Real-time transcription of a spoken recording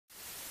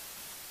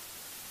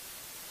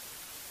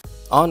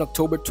On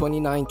October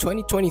 29,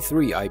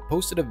 2023, I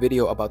posted a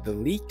video about the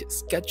leaked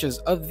sketches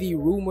of the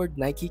rumored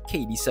Nike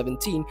KD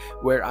 17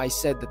 where I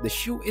said that the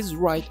shoe is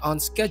right on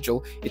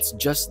schedule, it's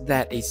just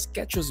that a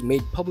sketch was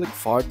made public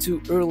far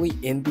too early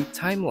in the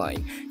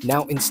timeline.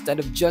 Now instead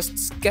of just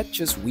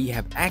sketches, we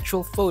have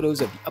actual photos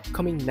of the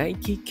upcoming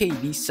Nike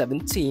KD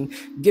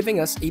 17 giving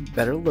us a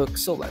better look,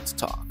 so let's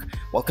talk.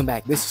 Welcome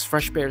back, this is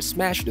Fresh Pair.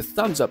 Smash the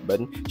thumbs up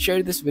button,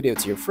 share this video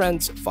to your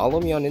friends, follow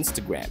me on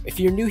Instagram. If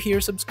you're new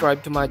here,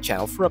 subscribe to my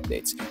channel for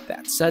updates.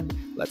 That said,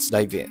 let's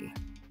dive in.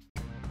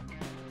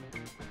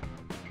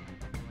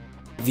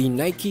 The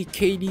Nike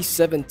KD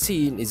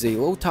 17 is a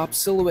low-top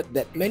silhouette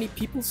that many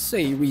people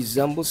say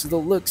resembles the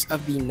looks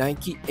of the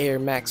Nike Air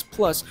Max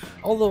Plus,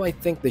 although I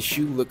think the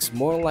shoe looks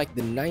more like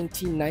the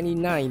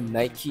 1999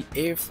 Nike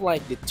Air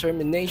Flight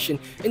Determination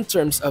in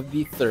terms of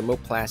the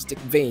thermoplastic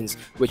veins,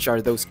 which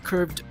are those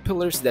curved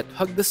pillars that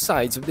hug the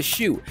sides of the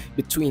shoe.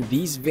 Between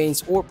these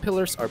veins or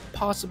pillars are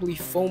possibly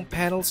foam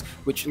panels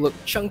which look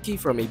chunky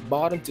from a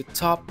bottom to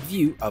top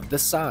view of the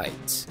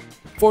sides.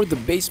 For the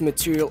base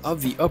material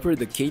of the upper,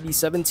 the KD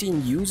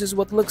 17 uses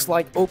what looks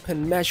like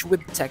open mesh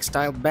with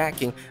textile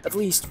backing, at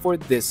least for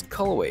this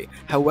colorway.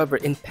 However,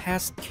 in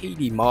past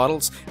KD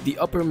models, the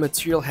upper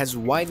material has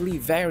widely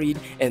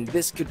varied, and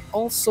this could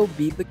also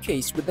be the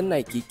case with the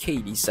Nike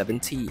KD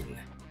 17.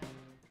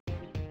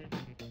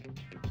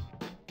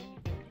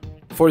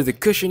 For the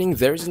cushioning,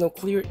 there is no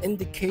clear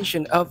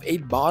indication of a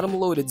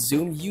bottom-loaded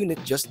zoom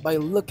unit just by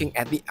looking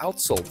at the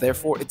outsole.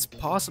 Therefore, it's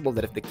possible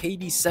that if the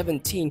KD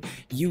 17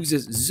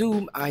 uses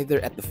zoom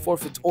either at the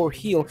forefoot or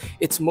heel,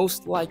 it's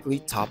most likely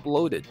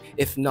top-loaded.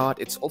 If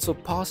not, it's also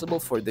possible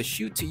for the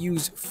shoe to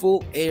use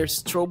full air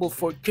strobel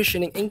for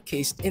cushioning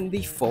encased in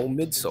the foam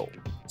midsole.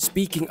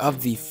 Speaking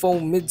of the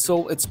foam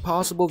midsole, it's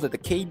possible that the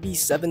KD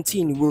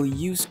 17 will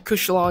use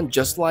Cushion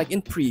just like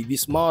in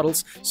previous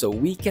models, so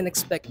we can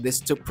expect this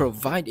to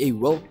provide a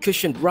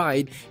well-cushioned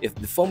ride if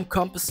the foam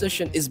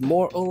composition is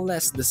more or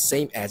less the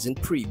same as in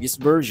previous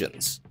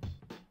versions.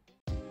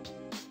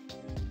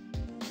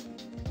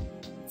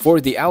 For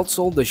the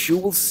outsole, the shoe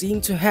will seem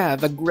to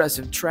have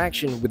aggressive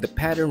traction with the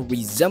pattern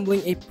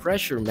resembling a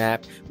pressure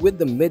map with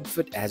the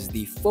midfoot as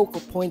the focal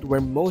point where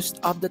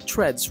most of the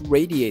treads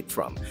radiate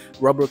from.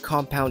 Rubber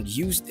compound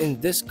used in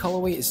this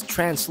colorway is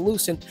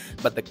translucent,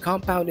 but the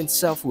compound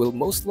itself will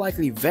most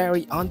likely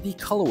vary on the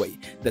colorway.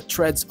 The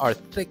treads are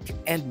thick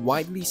and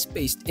widely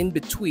spaced in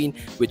between,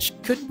 which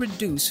could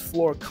reduce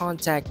floor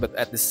contact but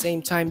at the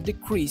same time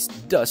decrease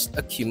dust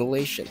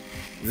accumulation.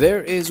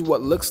 There is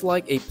what looks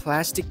like a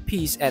plastic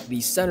piece at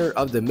the center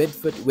of the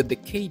midfoot with the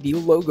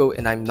KD logo,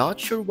 and I'm not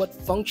sure what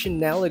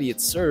functionality it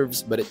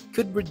serves, but it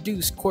could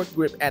reduce court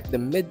grip at the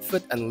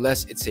midfoot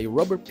unless it's a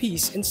rubber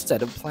piece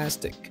instead of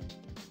plastic.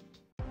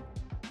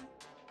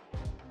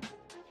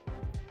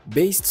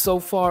 Based so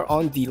far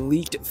on the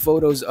leaked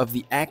photos of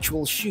the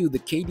actual shoe, the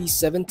KD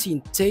 17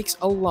 takes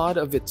a lot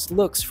of its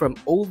looks from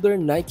older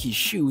Nike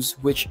shoes,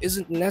 which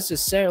isn't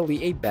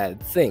necessarily a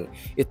bad thing.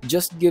 It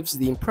just gives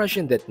the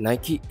impression that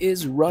Nike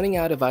is running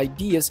out of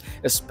ideas,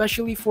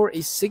 especially for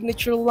a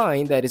signature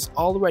line that is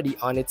already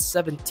on its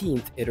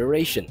 17th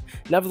iteration.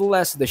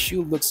 Nevertheless, the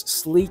shoe looks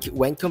sleek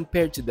when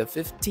compared to the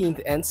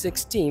 15th and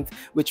 16th,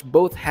 which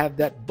both have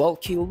that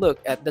bulky look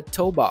at the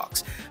toe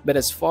box. But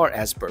as far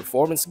as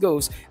performance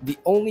goes, the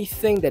only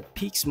thing that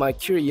piques my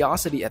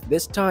curiosity at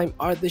this time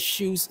are the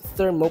shoe's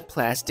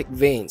thermoplastic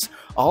veins.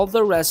 All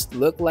the rest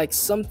look like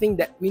something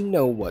that we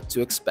know what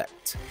to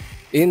expect.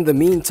 In the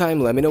meantime,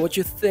 let me know what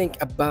you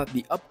think about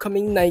the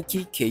upcoming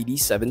Nike KD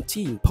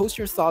 17. Post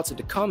your thoughts in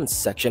the comments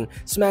section,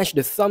 smash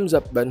the thumbs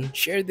up button,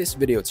 share this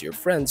video to your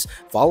friends,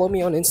 follow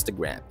me on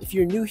Instagram. If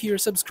you're new here,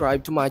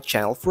 subscribe to my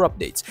channel for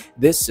updates.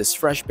 This is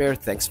Fresh Pair,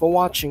 thanks for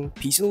watching,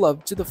 peace and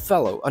love to the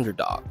fellow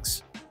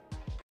underdogs.